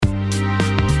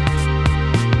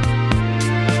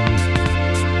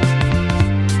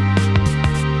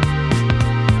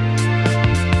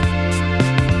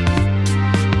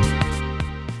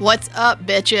What's up,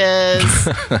 bitches?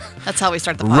 That's how we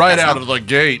start the podcast. Right out of the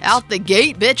gate. Out the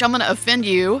gate, bitch. I'm going to offend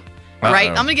you. Uh-oh. Right?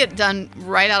 I'm going to get done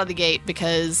right out of the gate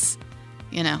because,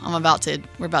 you know, we're about to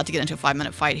get into a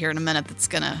 5-minute fight here in a minute that's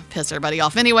going to piss everybody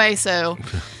off anyway. So,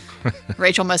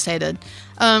 Rachel most hated.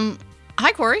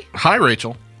 Hi, Corey. Hi,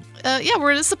 Rachel. This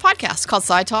is a podcast called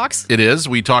Side Talks. It is.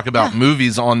 We talk about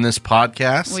movies on this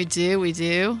podcast. We do.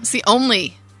 It's the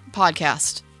only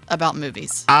podcast about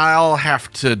movies. I'll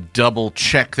have to double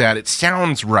check that. It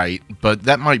sounds right, but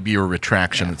that might be a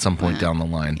retraction at some point down the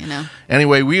line. You know.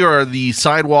 Anyway, we are the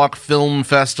Sidewalk Film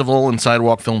Festival and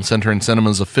Sidewalk Film Center and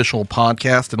Cinema's official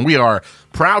podcast, and we are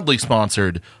proudly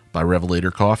sponsored by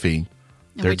Revelator Coffee.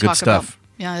 And They're good stuff.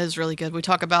 It is really good. We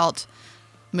talk about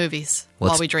movies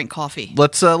while we drink coffee.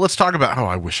 Let's talk about. Oh,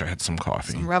 I wish I had some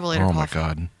coffee. Some Revelator coffee. Oh my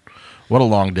God, what a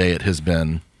long day it has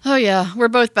been. Oh yeah, we're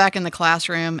both back in the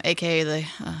classroom, aka the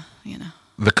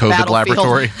COVID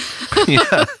laboratory.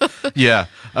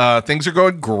 Yeah. Things are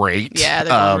going great. Yeah,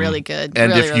 they're going really good.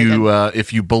 And really,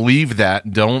 if you believe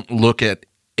that, don't look at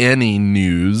any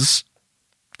news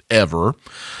ever,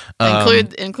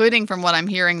 including from what I'm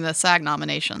hearing, the SAG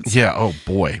nominations. Yeah. Oh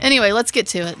boy. Anyway, let's get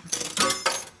to it.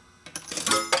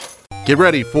 Get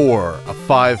ready for a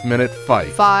 5-minute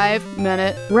fight.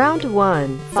 5-minute Round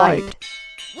 1. Fight.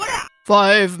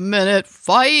 5-minute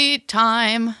fight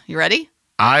time. You ready?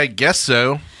 I guess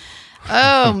so.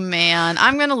 Oh, man.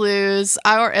 I'm going to lose.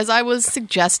 As I was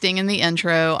suggesting in the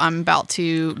intro, I'm about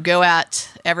to go at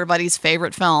everybody's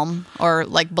favorite film, or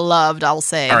like beloved, I'll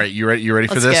say. All right, you ready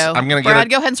for Let's this? go. I'm going to Brad,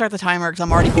 go ahead and start the timer because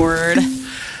I'm already bored.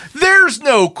 There's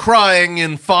no crying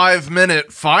in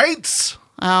 5-minute fights.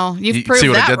 Oh, you've proved see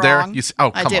what that I did wrong.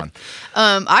 there? Come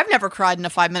on. I've never cried in a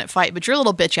 5-minute fight, but your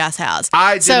little bitch ass has.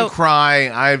 I didn't cry.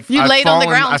 I've laid on the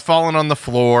ground. I've fallen on the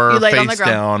floor, face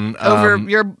down, over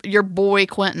your boy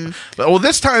Quentin. Well,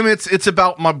 this time it's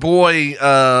about my boy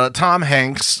Tom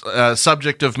Hanks,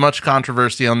 subject of much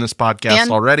controversy on this podcast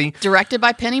and already. Directed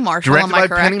by Penny Marshall.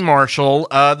 Penny Marshall.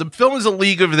 The film is a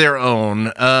league of their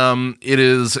own. It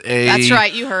is a that's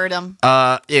right. You heard him.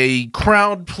 A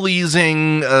crowd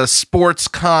pleasing sports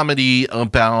comedy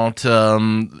about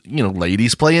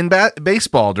ladies playing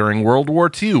baseball during World War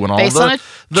II when all the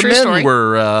men story.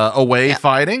 were away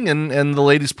fighting, and the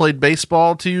ladies played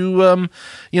baseball to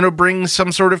bring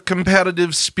some sort of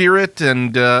competitive spirit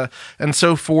and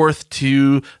so forth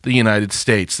to the United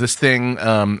States. This thing,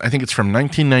 I think it's from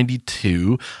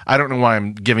 1992. I don't know why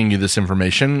I'm giving you this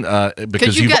information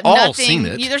because you've all seen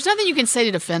it. There's nothing you can say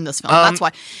to defend this film. That's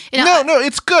why. No,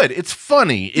 it's good. It's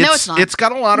funny. It's not. It's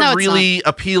got a lot of really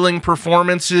appealing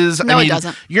performances. No, it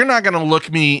doesn't. You're not going to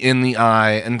look me in the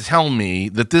eye and tell me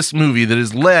that this movie that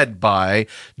is led by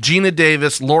Gina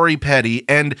Davis, Lori Petty,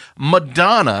 and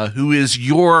Madonna, who is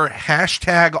your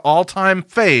hashtag all-time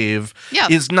fave,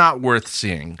 is not worth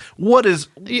seeing. Rosie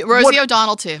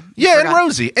O'Donnell too. And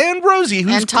Rosie,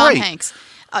 who's and Tom great. Hanks.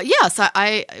 Yes,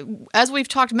 I as we've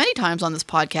talked many times on this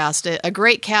podcast, a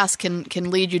great cast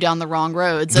can lead you down the wrong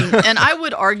roads. And I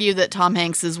would argue that Tom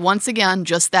Hanks is once again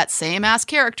just that same ass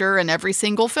character in every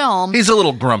single film. He's a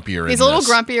little grumpier. He's a little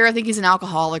grumpier. I think he's an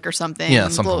alcoholic or something. Yeah,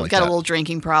 something like that. Got a little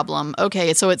drinking problem.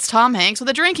 Okay, so it's Tom Hanks with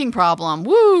a drinking problem.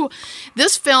 Woo!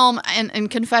 This film,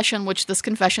 and confession, which this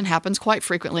confession happens quite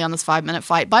frequently on this 5-minute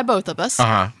fight by both of us.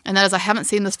 And that is I haven't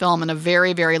seen this film in a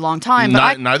very, very long time.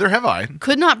 But neither have I.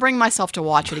 Could not bring myself to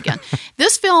watch it again.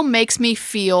 This film makes me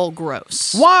feel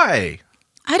gross. Why?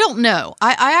 I don't know.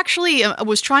 I actually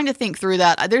was trying to think through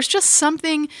that. There's just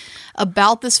something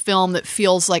about this film that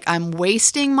feels like I'm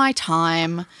wasting my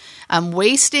time. I'm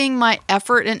wasting my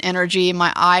effort and energy,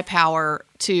 my eye power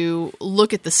to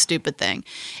look at this stupid thing.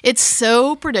 It's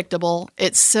so predictable.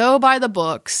 It's so by the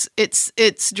books.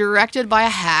 It's directed by a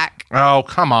hack. Oh,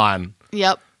 come on.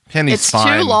 Yep. Penny's fine.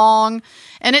 It's too long.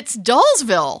 And it's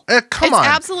Dullsville. Come on. It's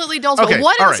absolutely Dullsville. Okay,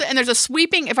 right. And there's a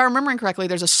sweeping, if I remember correctly,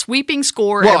 there's a sweeping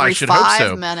score every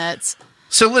 5 minutes.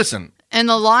 So listen. And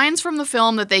the lines from the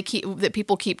film that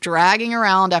people keep dragging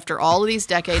around after all of these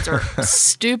decades are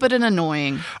stupid and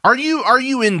annoying. Are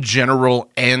you in general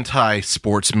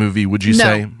anti-sports movie, would you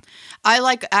say?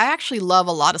 I actually love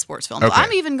a lot of sports films. Okay.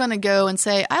 I'm even going to go and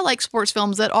say I like sports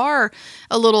films that are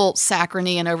a little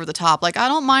saccharine and over the top. Like I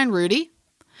don't mind Rudy.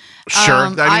 Sure. I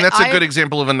mean, that's a good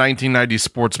example of a 1990s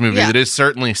sports movie that is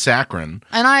certainly saccharine.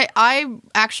 And I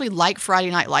actually like Friday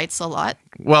Night Lights a lot.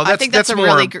 Well, I think that's a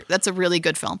really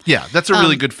good film. Yeah, that's a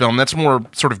really good film. That's more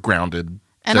sort of grounded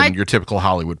than your typical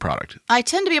Hollywood product. I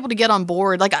tend to be able to get on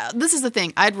board. Like, this is the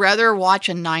thing. I'd rather watch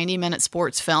a 90-minute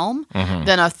sports film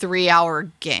than a 3-hour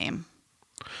game.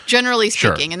 Generally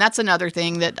Sure. speaking. And that's another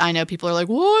thing that I know people are like,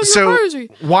 what? You're So crazy.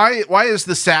 why is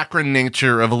the saccharine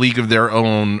nature of A League of Their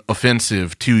Own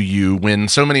offensive to you when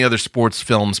so many other sports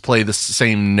films play the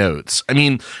same notes? I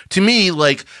mean, to me,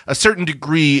 like a certain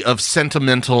degree of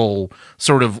sentimental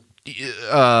sort of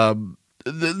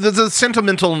the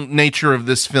sentimental nature of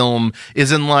this film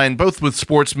is in line both with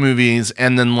sports movies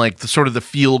and then like the sort of the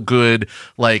feel good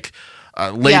like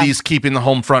ladies keeping the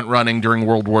home front running during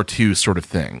World War II sort of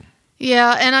thing.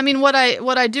 Yeah, and I mean what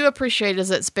I do appreciate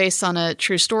is it's based on a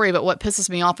true story, but what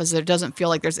pisses me off is it doesn't feel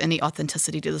like there's any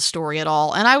authenticity to the story at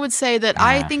all. And I would say that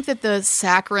I think that the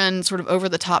saccharine sort of over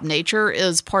the top nature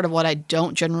is part of what I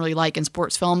don't generally like in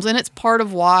sports films, and it's part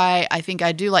of why I think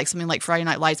I do like something like Friday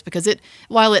Night Lights, because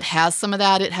while it has some of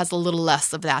that, it has a little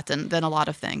less of that than a lot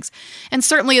of things. And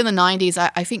certainly in the 90s,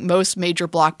 I think most major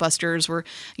blockbusters were,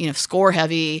 score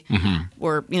heavy,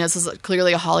 or this is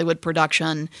clearly a Hollywood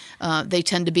production. They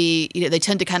tend to be they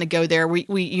tend to kind of go there. We're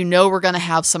going to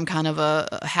have some kind of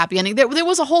a happy ending. There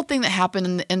was a whole thing that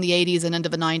happened in the 80s and into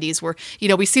the 90s where,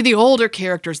 we see the older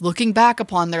characters looking back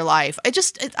upon their life.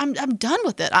 I'm done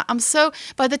with it.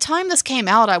 By the time this came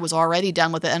out, I was already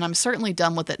done with it, and I'm certainly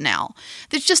done with it now.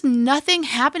 There's just nothing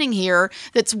happening here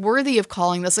that's worthy of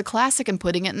calling this a classic and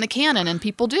putting it in the canon, and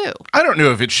people do. I don't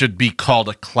know if it should be called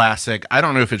a classic. I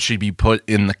don't know if it should be put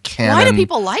in the canon. Why do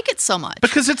people like it so much?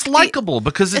 Because it's likable,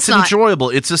 because it's not. enjoyable.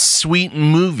 It's a sweet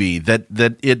movie that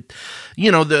it,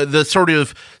 the sort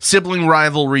of sibling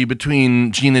rivalry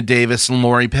between Gina Davis and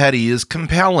Lori Petty is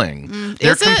compelling.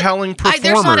 They're compelling performers.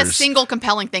 There's not a single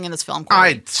compelling thing in this film, Corey.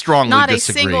 I strongly disagree. Not a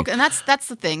single, and that's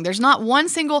the thing. There's not one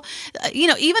single,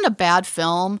 even a bad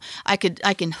film, I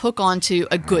can hook onto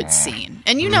a good scene.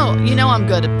 And I'm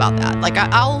good about that. Like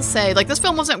I'll say, like, this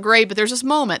film wasn't great, but there's this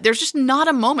moment. There's just not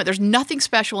a moment. There's nothing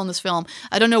special in this film.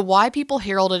 I don't know why people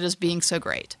herald it as being so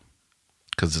great.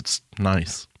 Because it's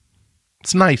nice.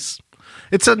 It's nice.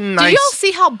 It's a nice. Do y'all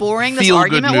see how boring this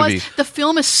argument movie. was? The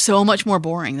film is so much more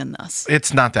boring than this.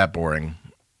 It's not that boring.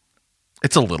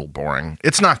 It's a little boring.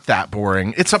 It's not that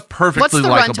boring. It's a perfectly What's the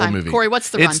likable runtime? movie. Corey, what's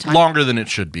the It's runtime? longer than it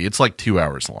should be. It's like 2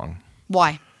 hours long.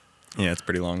 Why? Yeah, it's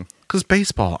pretty long. Because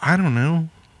baseball, I don't know.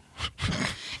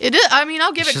 It is. I mean,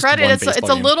 I'll give It's it just credit. one It's a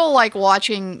baseball game. little like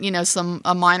watching,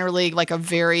 a minor league, like a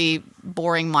very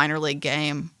boring minor league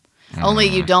game. Only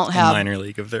you don't A have minor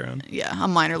league of their own. a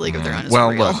minor league of their own. Is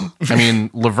Well, real. look, I mean,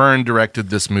 Laverne directed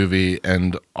this movie,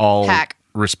 and all Hack.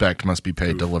 respect must be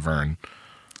paid to Laverne.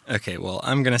 Okay, well,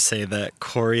 I'm going to say that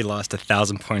Corey lost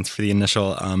 1,000 points for the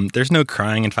initial. There's no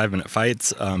crying in 5-minute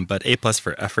fights, but A+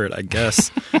 for effort, I guess.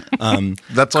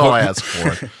 That's all I ask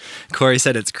for. Corey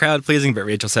said it's crowd pleasing, but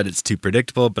Rachel said it's too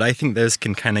predictable. But I think those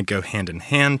can kind of go hand in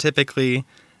hand typically.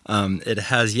 It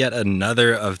has yet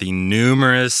another of the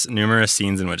numerous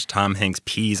scenes in which Tom Hanks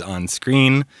pees on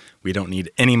screen. We don't need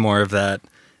any more of that.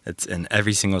 It's in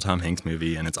every single Tom Hanks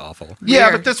movie, and it's awful. Yeah,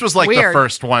 Weird. but this was like the Weird.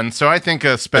 first one, so I think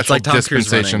a special like Tom Cruise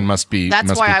dispensation running. must be. That's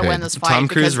must why be I paid. win this fight. Tom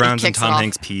because Cruise he runs and kicks it Tom off.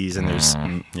 Hanks pees, and there's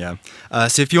yeah.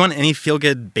 So if you want any feel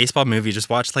good baseball movie, just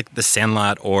watch like The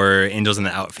Sandlot or Angels in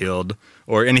the Outfield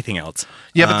or anything else.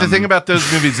 Yeah, but the thing about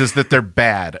those movies is that they're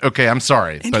bad. Okay, I'm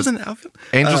sorry. Angels but in the Outfield.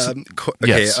 Angels.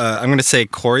 Okay, yes. I'm going to say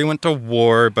Corey went to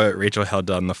war, but Rachel held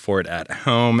down the fort at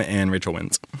home, and Rachel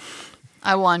wins.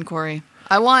 I won, Corey.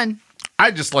 I won.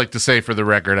 I'd just like to say for the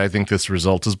record, I think this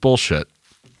result is bullshit.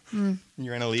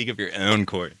 You're in a league of your own,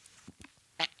 Corey.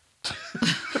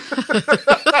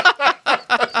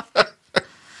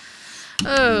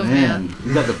 Oh man. Man,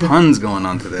 you got the puns going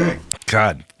on today.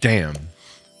 God damn.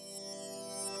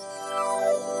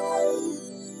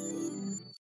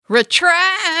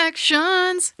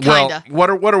 Retractions. Kinda.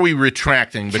 Well, what are we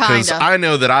retracting? Because Kinda. I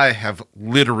know that I have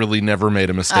literally never made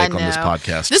a I mistake know. on this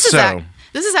podcast. This is so,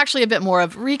 this is actually a bit more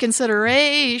of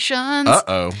reconsiderations.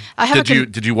 uh-oh. I have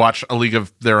Did you watch A League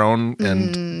of Their Own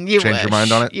and You change wish. your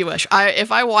mind on it? You wish.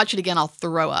 If I watch it again, I'll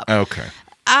throw up. Okay.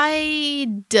 I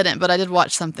didn't, but I did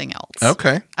watch something else.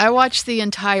 Okay. I watched the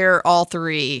entire all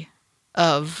three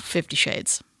of 50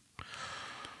 Shades.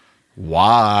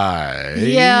 Why?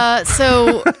 Yeah,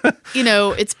 so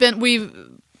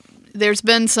there's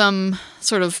been some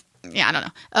sort of I don't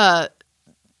know. A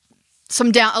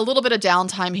little bit of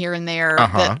downtime here and there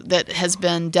that has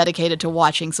been dedicated to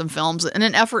watching some films in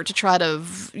an effort to try to,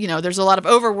 there's a lot of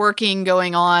overworking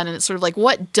going on, and it's sort of like,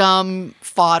 what dumb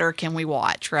fodder can we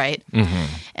watch, right? Mm-hmm.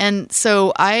 And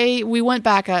so we went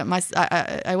back. I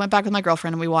went back with my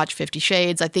girlfriend and we watched 50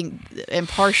 Shades. I think in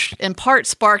part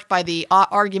sparked by the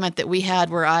argument that we had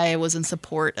where I was in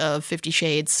support of 50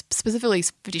 Shades, specifically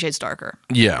 50 Shades Darker.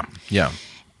 Yeah. Yeah.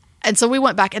 And so we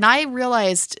went back, and I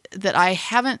realized that I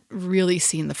haven't really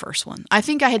seen the first one. I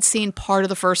think I had seen part of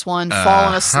the first one,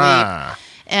 fallen asleep,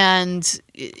 and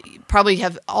probably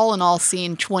have all in all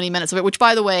seen 20 minutes of it, which,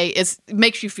 by the way,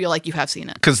 makes you feel like you have seen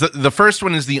it. Because the first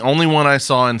one is the only one I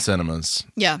saw in cinemas.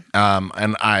 Yeah.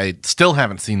 And I still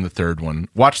haven't seen the third one.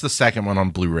 Watch the second one on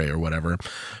Blu-ray or whatever.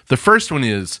 The first one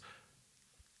is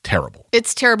terrible.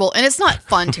 It's terrible, and it's not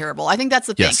fun terrible. I think that's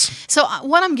the thing. Yes. So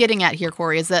what I'm getting at here,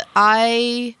 Corey, is that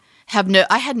I had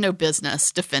no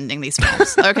business defending these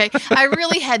films. Okay, I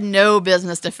really had no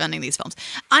business defending these films.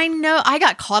 I know I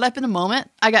got caught up in a moment.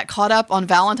 I got caught up on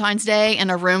Valentine's Day in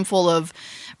a room full of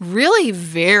really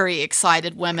very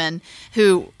excited women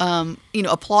who,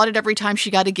 applauded every time she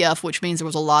got a gift, which means there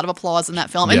was a lot of applause in that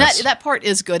film. Yes. And that part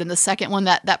is good. In the second one,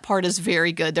 that part is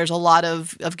very good. There's a lot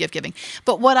of gift giving.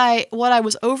 But what I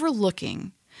was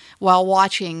overlooking while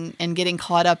watching and getting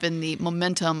caught up in the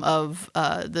momentum of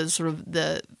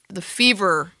the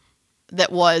fever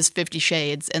that was 50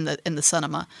 Shades in the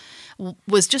cinema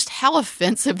was just how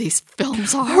offensive these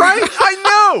films are. Right?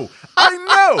 I know.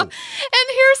 And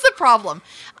here's the problem.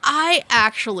 I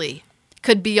actually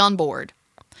could be on board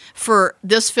for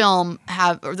this film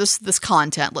or this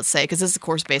content, let's say, because this is of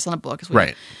course based on a book.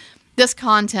 Right. This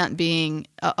content being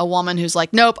a woman who's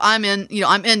like, nope, I'm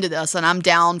into this, and I'm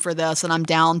down for this, and I'm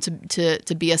down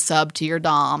to be a sub to your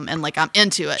dom, and like I'm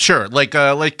into it. Sure, like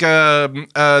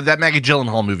that Maggie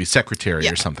Gyllenhaal movie, Secretary,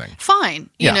 or something. Fine,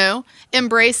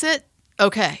 embrace it.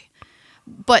 Okay,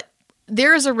 but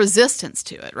there is a resistance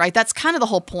to it, right? That's kind of the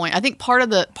whole point. I think part of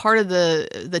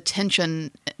the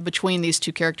tension between these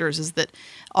two characters is that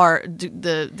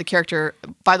the character.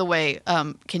 By the way,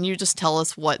 can you just tell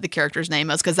us what the character's name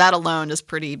is? Because that alone is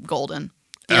pretty golden.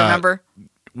 Do you remember?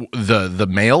 The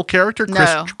male character,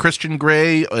 No. Christian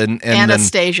Grey, and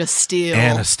Anastasia Steele.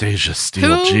 Anastasia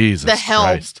Steele. Who Jesus the hell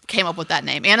Christ. came up with that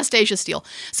name? Anastasia Steele.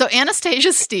 So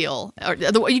Anastasia Steele,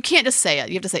 you can't just say it.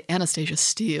 You have to say Anastasia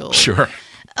Steele. Sure.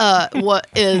 What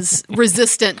is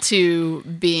resistant to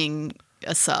being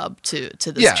a sub to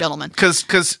this gentleman.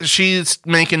 Because she's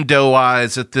making doe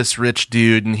eyes at this rich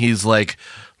dude, and he's like,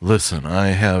 listen, I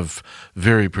have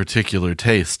very particular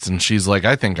tastes. And she's like,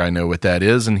 I think I know what that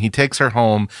is. And he takes her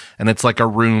home, and it's like a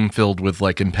room filled with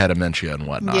like impedimentia and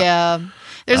whatnot. Yeah.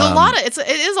 There's a lot of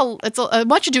it's a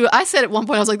much ado. I said at one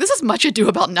point, I was like, this is much ado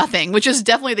about nothing, which is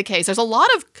definitely the case. There's a lot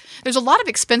of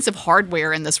expensive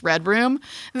hardware in this red room.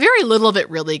 Very little of it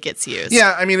really gets used.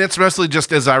 Yeah, I mean, it's mostly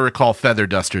just, as I recall, feather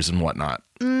dusters and whatnot.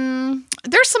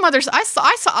 There's some others. I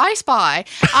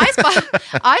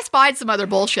spied some other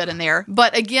bullshit in there,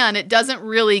 but again, it doesn't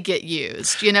really get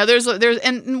used.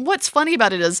 And what's funny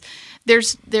about it is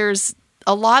there's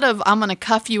a lot of, I'm going to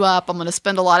cuff you up. I'm going to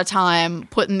spend a lot of time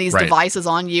putting these devices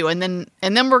on you, and then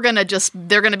they're going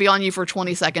to be on you for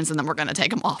 20 seconds, and then we're going to take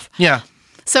them off. Yeah.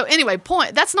 So anyway,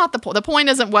 that's not the point. The point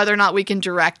isn't whether or not we can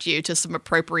direct you to some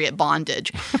appropriate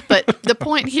bondage, but the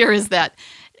point here is that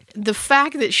the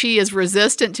fact that she is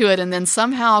resistant to it and then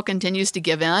somehow continues to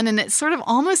give in, and it sort of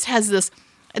almost has this.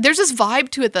 There's this vibe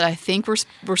to it that I think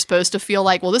we're supposed to feel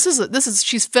like, well, this is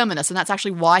she's feminist, and that's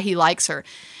actually why he likes her.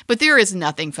 But there is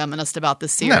nothing feminist about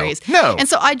this series. No. And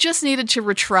so I just needed to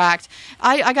retract.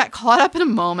 I got caught up in a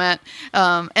moment,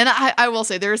 and I will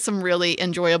say there is some really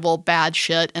enjoyable bad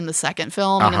shit in the second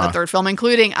film and in the third film,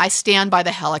 including I stand by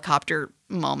the helicopter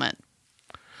moment.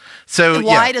 So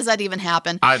why does that even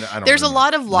happen? I don't There's a really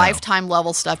lot of know. Lifetime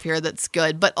level stuff here that's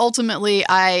good, but ultimately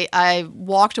I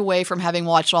walked away from having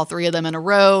watched all three of them in a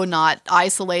row, not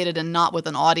isolated and not with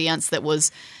an audience that was,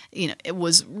 it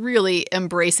was really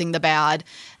embracing the bad,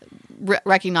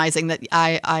 recognizing that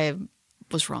I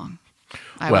was wrong.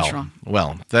 I was wrong.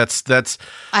 Well, that's.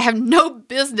 I have no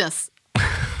business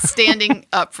standing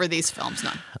up for these films.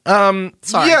 None.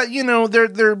 Sorry. Yeah,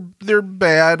 they're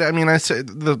bad. I mean, I say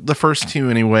the first two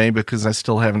anyway, because I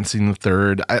still haven't seen the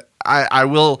third. I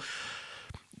will,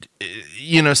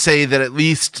 say that at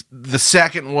least the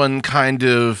second one kind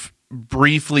of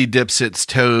briefly dips its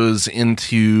toes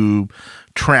into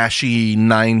trashy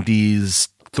 90s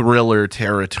thriller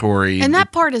territory, and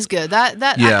that part is good. That's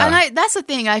the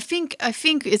thing. I think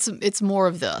it's more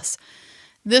of this.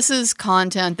 This is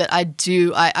content that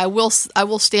I will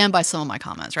stand by some of my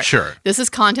comments, right? Sure. This is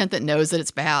content that knows that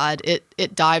it's bad.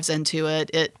 It dives into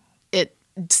it. It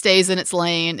stays in its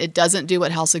lane. It doesn't do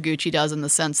what House of Gucci does in the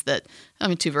sense that I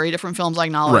mean, two very different films, I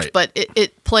acknowledge, Right. but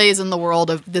it plays in the world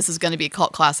of this is going to be a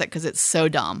cult classic because it's so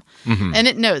dumb. And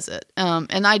it knows it.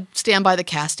 And I stand by the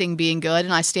casting being good,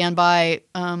 and I stand by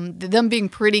them being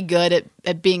pretty good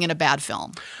at being in a bad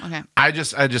film. Okay. I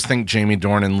just think Jamie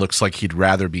Dornan looks like he'd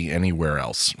rather be anywhere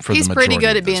else for He's the majority pretty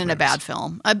good of at being those in a movies. bad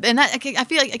film. And that, I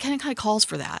feel like it kind of calls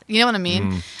for that. You know what I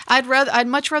mean? I'd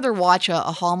much rather watch a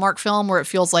Hallmark film where it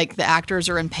feels like the actors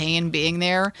are in pain being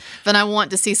there than I want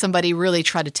to see somebody really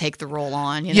try to take the role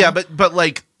on. You know? Yeah, but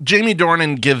like Jamie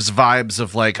Dornan gives vibes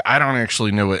of like, I don't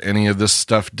actually know what any of this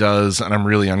stuff does, and I'm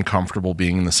really uncomfortable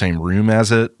being in the same room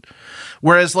as it.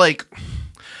 Whereas like,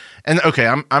 and okay,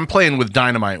 I'm playing with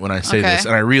dynamite when I say Okay. this,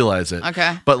 and I realize it.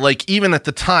 Okay. But like, even at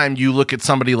the time, you look at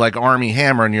somebody like Armie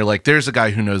Hammer, and you're like, there's a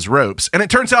guy who knows ropes, and it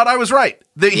turns out I was right.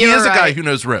 He You're is a guy right. who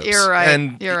knows ropes. You're right.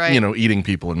 And You're right. you know, eating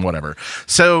people and whatever.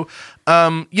 So,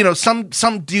 you know, some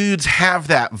dudes have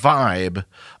that vibe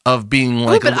of being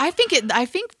like, but I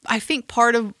think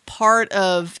part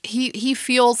of he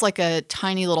feels like a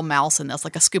tiny little mouse in this,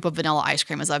 like a scoop of vanilla ice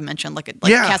cream, as I've mentioned, like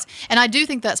Yeah. cast. And I do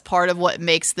think that's part of what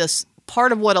makes this.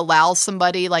 Part of what allows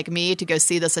somebody like me to go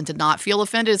see this and to not feel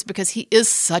offended is because he is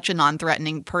such a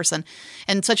non-threatening person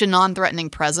and such a non-threatening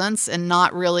presence, and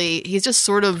not really. He's just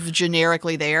sort of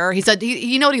generically there. He said,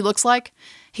 you know what he looks like?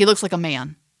 He looks like a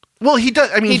man. well, he does.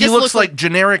 I mean, he just looks looks like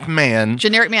generic man.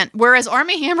 Generic man. Whereas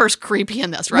Armie Hammer's creepy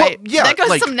in this, right? Well, yeah, that goes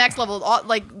like- to some next level.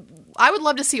 Like, I would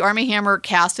love to see Armie Hammer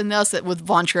cast in this with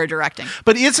Von Trier directing.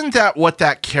 But isn't that what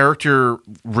that character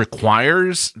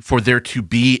requires for there to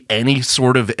be any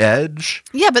sort of edge?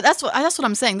 Yeah, but that's what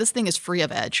I'm saying. This thing is free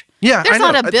of edge. Yeah, there's I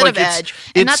know. not a bit Like, of edge,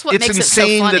 and that's what it's makes it so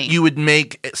insane funny. that you would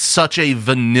make such a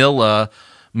vanilla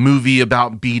movie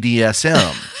about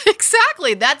BDSM.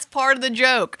 Exactly, that's part of the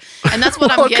joke, and that's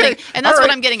what I'm Okay, getting. And that's all what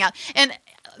right. I'm getting at. And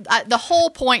the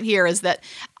whole point here is that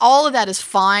all of that is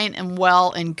fine and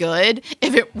well and good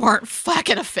if it weren't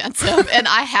fucking offensive. And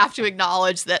I have to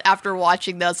acknowledge that after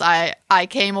watching this, I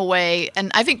came away,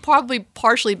 and I think probably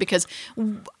partially because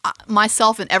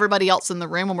myself and everybody else in the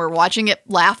room when we were watching it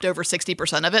laughed over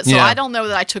 60% of it. So Yeah. I don't know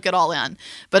that I took it all in,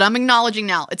 but I'm acknowledging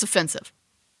now it's offensive.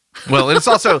 Well, it's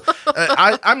also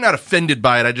I'm not offended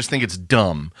by it. I just think it's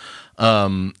dumb.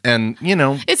 And you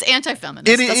know, It's anti-feminist.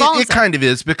 It That's all I'm saying. kind of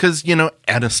is because, you know,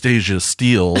 Anastasia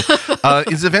Steele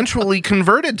is eventually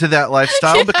converted to that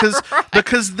lifestyle because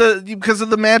of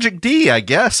the Magic D, I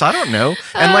guess. I don't know.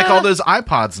 And like all those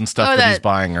iPods and stuff that he's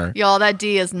buying her. Y'all, that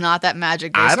D is not that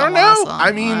magic. I based don't on what know. saw.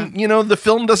 I mean, you know, the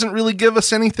film doesn't really give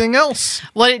us anything else.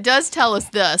 What it does tell us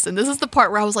this, and this is the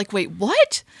part where I was like, wait,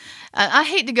 what? I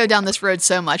hate to go down this road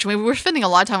so much. I mean, we're spending a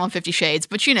lot of time on 50 Shades,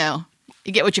 but you know,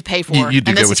 you get what you pay for. You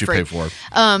do and get this what is you free. pay for.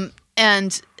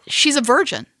 And she's a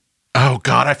virgin. Oh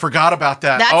God, I forgot about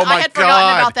that. That's, Oh my I had God.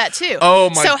 forgotten about that too. Oh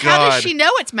my So how does God. she know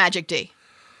it's Magic D?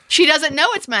 She doesn't know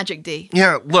it's Magic D.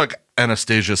 Yeah, look,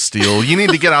 Anastasia Steele, you need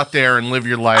to get out there and live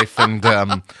your life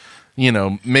and you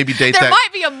know, maybe date There that. might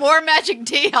be a more Magic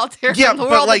D out there Yeah, in the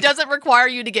but world like- that doesn't require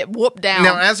you to get whooped down.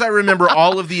 Now, as I remember,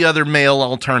 all of the other male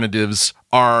alternatives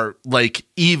are like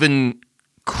even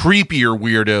creepier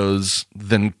weirdos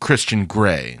than Christian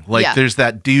Grey. Like, Yeah. there's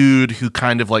that dude who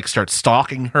kind of like starts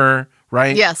stalking her,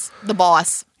 right? Yes, the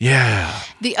boss. Yeah.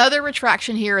 The other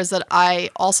retraction here is that I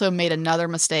also made another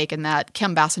mistake in that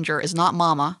Kim Basinger is not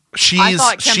Mama. I She's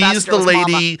thought Kim she's Basinger the was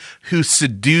lady who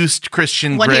seduced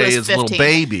Christian When he Grey was as a little 15.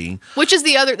 baby. Which is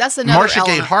the other, that's another Marcia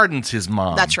Gay element. Harden's his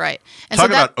mom. That's right. And Talk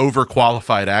so that, about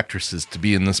overqualified actresses to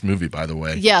be in this movie, by the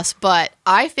way. yes, but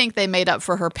I think they made up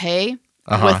for her pay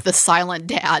with the silent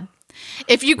dad.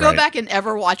 If you go Right. back and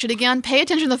ever watch it again, pay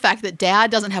attention to the fact that Dad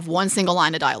doesn't have one single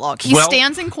line of dialogue. He Well-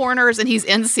 stands in corners and he's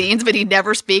in scenes, but he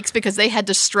never speaks because they had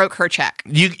to stroke her check.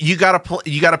 You gotta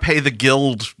pay the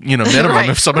guild, you know, minimum Right,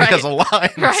 if somebody right. has a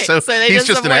line. Right. So, they he's just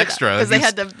an avoid that extra. because they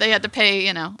He's- had to pay,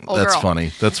 you know, old That's girl.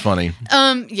 funny. That's funny.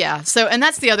 Yeah. So, and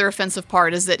that's the other offensive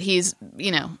part is that he's,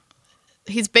 you know,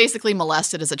 he's basically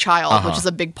molested as a child, which is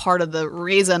a big part of the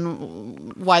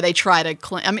reason why they try to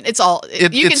clean. I mean, it's all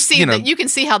you can it's, see you know- that you can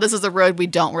see how this is a road we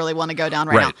don't really want to go down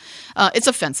right, Right. now. It's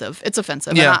offensive. It's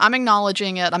offensive. Yeah. And I'm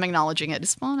acknowledging it.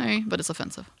 It's funny, but it's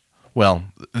offensive. Well,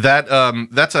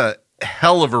 that's a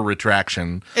hell of a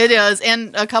retraction. It is,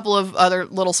 and a couple of other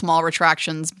little small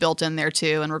retractions built in there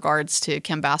too in regards to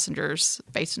Kim Basinger's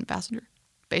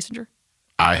Basinger.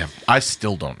 I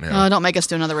still don't know. Don't make us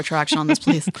do another retraction on this,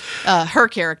 please. Her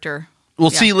character. Well,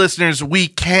 yeah. see, listeners, we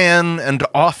can and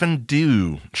often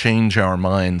do change our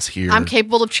minds here. I'm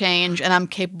capable of change, and I'm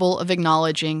capable of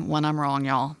acknowledging when I'm wrong,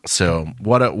 y'all. So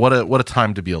what a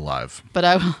time to be alive. But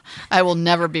I will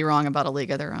never be wrong about A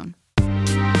League of Their Own.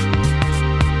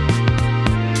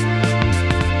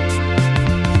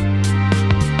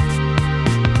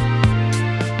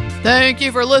 Thank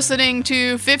you for listening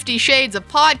to 50 Shades of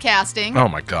Podcasting. Oh,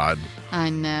 my God. I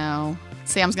know.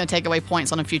 Sam's going to take away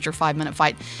points on a future 5-minute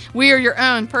fight. We are your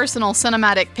own personal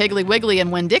cinematic Piggly Wiggly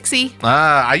and Winn-Dixie.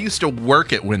 I used to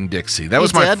work at Winn-Dixie. That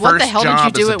was my did? first What the hell did you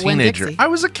job do as a at teenager. Winn-Dixie? I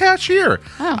was a cashier.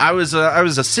 Oh. I was a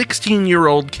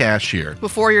 16-year-old cashier.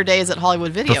 Before your days at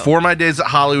Hollywood Video. Before my days at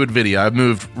Hollywood Video, I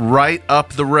moved right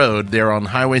up the road there on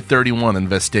Highway 31 in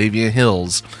Vestavia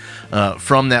Hills.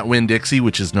 From that Winn-Dixie,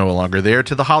 which is no longer there,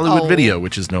 to the Hollywood Video,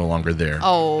 which is no longer there.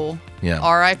 Oh, Yeah.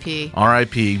 R.I.P.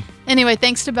 R.I.P. Anyway,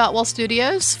 thanks to Boutwell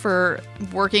Studios for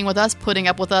working with us, putting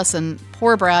up with us, and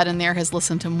poor Brad in there has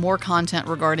listened to more content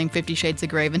regarding 50 Shades of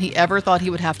Grey than he ever thought he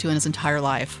would have to in his entire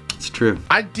life. It's true.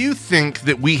 I do think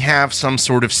that we have some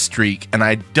sort of streak, and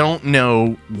I don't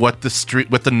know what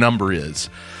the number is,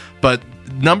 but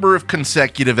number of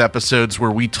consecutive episodes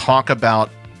where we talk about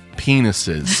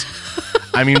penises.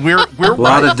 I mean, we're A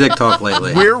lot of dick talk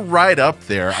lately. We're right up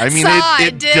there. I mean, Sigh,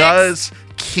 it dicks. does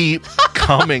keep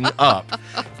coming up,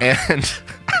 and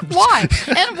Why?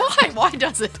 And why? Why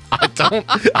does it? I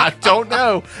don't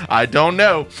know.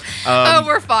 Oh,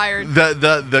 we're fired.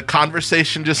 The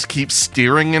conversation just keeps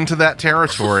steering into that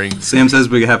territory. Sam says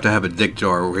we have to have a dick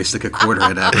jar where we stick a quarter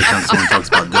in every time someone talks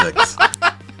about dicks.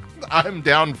 I'm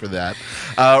down for that.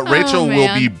 Rachel will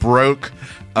man. be broke.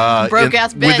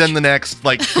 Broke-ass bitch. within the next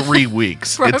 3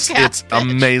 weeks. Broke-ass It's bitch.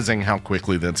 amazing how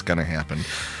quickly that's going to happen.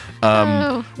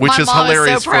 Oh, Which my is mom is so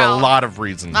hilarious for a proud. lot of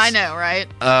reasons. I know, right?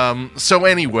 So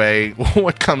anyway,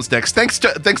 what comes next? Thanks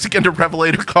again to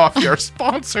Revelator Coffee, our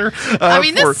sponsor. I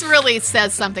mean, for- this really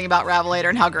says something about Revelator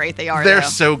and how great they are. They're though.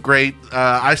 so great.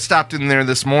 I stopped in there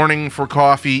this morning for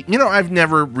coffee. You know, I've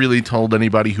never really told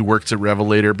anybody who works at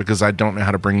Revelator because I don't know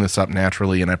how to bring this up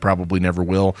naturally, and I probably never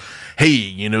will. Hey,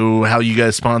 you know how you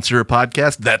guys sponsor a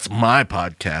podcast? That's my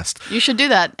podcast. You should do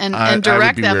that and I would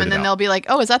direct be them, weirded and then out. they'll be like,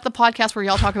 "Oh, is that the podcast where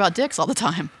y'all talk about dicks all the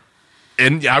time?"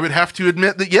 And I would have to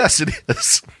admit that, yes, it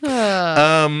is.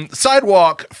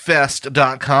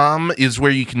 Sidewalkfest.com is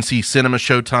where you can see cinema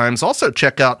showtimes. Also,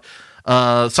 check out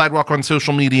Sidewalk on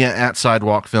social media at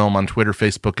Sidewalk Film on Twitter,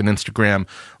 Facebook, and Instagram.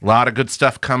 A lot of good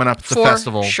stuff coming up at the For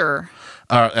festival. sure.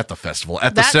 At the festival,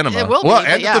 at the That- cinema. it will be, well, but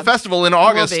and yeah. at the festival in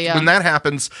August be, yeah. when that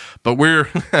happens. But we're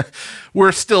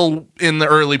still in the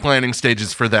early planning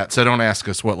stages for that. So don't ask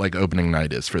us what opening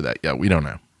night is for that yet. We don't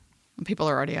know. People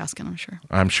are already asking, I'm sure.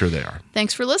 I'm sure they are.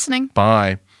 Thanks for listening.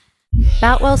 Bye.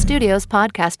 Boutwell Studios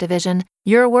Podcast Division.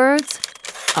 Your words,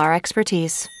 our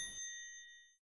expertise.